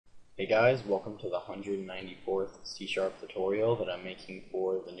Hey guys, welcome to the 194th C# tutorial that I'm making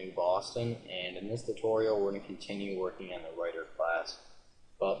for the new Boston, and in this tutorial we're going to continue working on the writer class.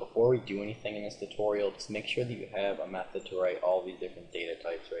 But before we do anything in this tutorial, just make sure that you have a method to write all these different data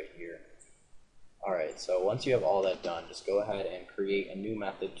types right here. Alright, so once you have all that done, just go ahead and create a new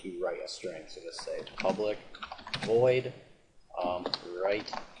method to write a string. So just say public void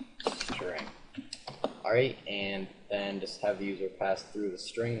write string. Alright, and then just have the user pass through the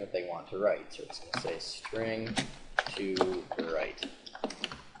string that they want to write. So it's going to say string to write.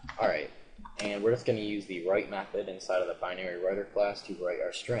 Alright, and we're just going to use the write method inside of the binary writer class to write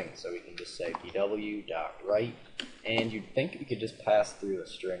our string. So we can just say bw.write, and you'd think we could just pass through the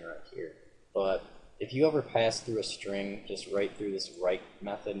string right here. But if you ever pass through a string just right through this write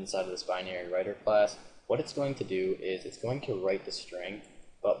method inside of this binary writer class, what it's going to do is it's going to write the string,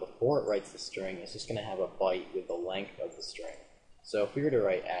 but before it writes the string, it's just going to have a byte with the length of the string. So if we were to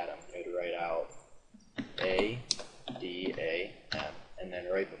write Adam, it would write out A-D-A-M, and then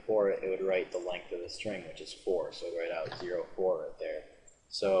right before it, it would write the length of the string, which is 4, so it would write out 04 right there.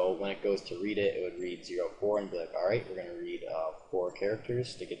 So when it goes to read it, it would read 04 and be like, alright, we're going to read 4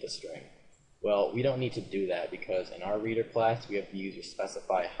 characters to get the string. Well, we don't need to do that because in our reader class, we have the user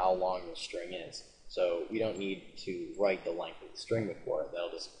specify how long the string is. So we don't need to write the length of the string before it.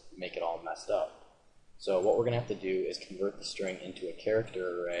 That'll just make it all messed up. So what we're going to have to do is convert the string into a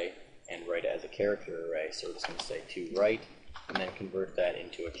character array and write it as a character array. So we're just going to say to write and then convert that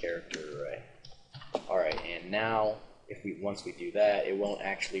into a character array. Alright, and now once we do that, it won't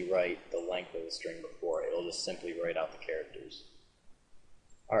actually write the length of the string before it. It'll just simply write out the characters.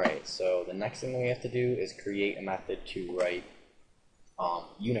 Alright, so the next thing we have to do is create a method to write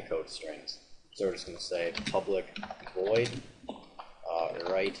Unicode strings. So we're just going to say public void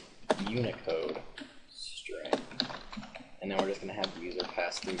write Unicode string. And then we're just going to have the user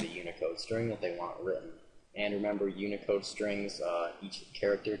pass through the Unicode string that they want written. And remember, Unicode strings, each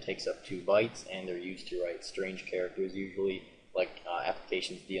character takes up 2 bytes, and they're used to write strange characters usually, like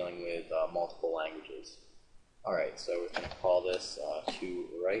applications dealing with multiple languages. Alright, so we're going to call this to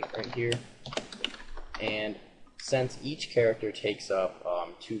write right here. And since each character takes up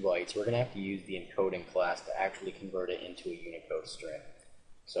 2 bytes, we're going to have to use the encoding class to actually convert it into a Unicode string.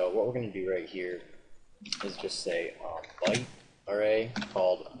 So what we're going to do right here is just say byte array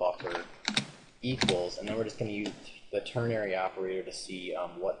called buffer equals, and then we're just going to use the ternary operator to see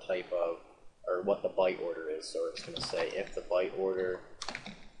what type of, or what the byte order is. So we're just going to say if the byte order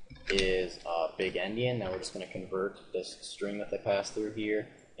is big endian, then we're just going to convert this string that they pass through here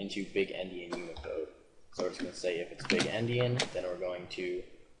into big endian Unicode. So we're just going to say if it's big endian, then we're going to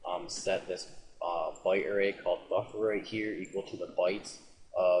set this byte array called buffer right here equal to the bytes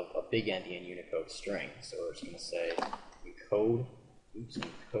of a big endian Unicode string. So we're just going to say encode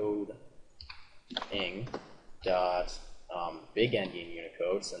ing dot big endian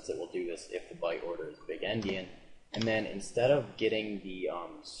Unicode, since it will do this if the byte order is big endian. And then instead of getting the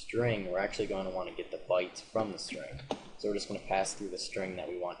string, we're actually going to want to get the bytes from the string. So we're just going to pass through the string that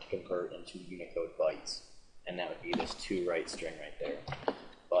we want to convert into Unicode bytes. And that would be this to write string right there.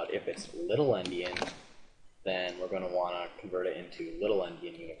 But if it's little endian, then we're going to want to convert it into little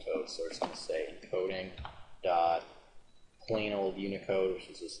endian Unicode. So we're just going to say encoding dot plain old Unicode, which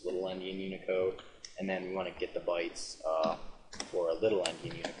is this little endian Unicode. And then we want to get the bytes for a little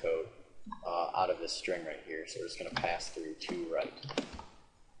endian Unicode out of this string right here. So we're just going to pass through to write.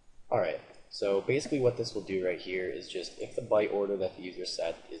 Alright, so basically what this will do right here is just if the byte order that the user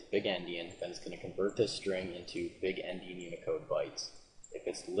set is big endian, then it's going to convert this string into big endian Unicode bytes. If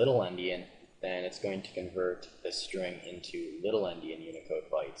it's little endian, then it's going to convert this string into little endian Unicode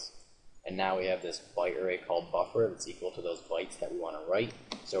bytes. And now we have this byte array called buffer that's equal to those bytes that we want to write.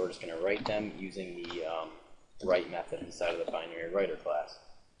 So we're just going to write them using the write method inside of the binary writer class.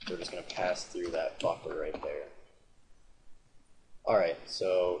 So we're just going to pass through that buffer right there. Alright,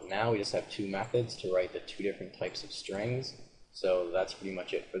 so now we just have 2 methods to write the 2 different types of strings. So that's pretty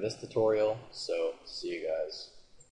much it for this tutorial. So see you guys.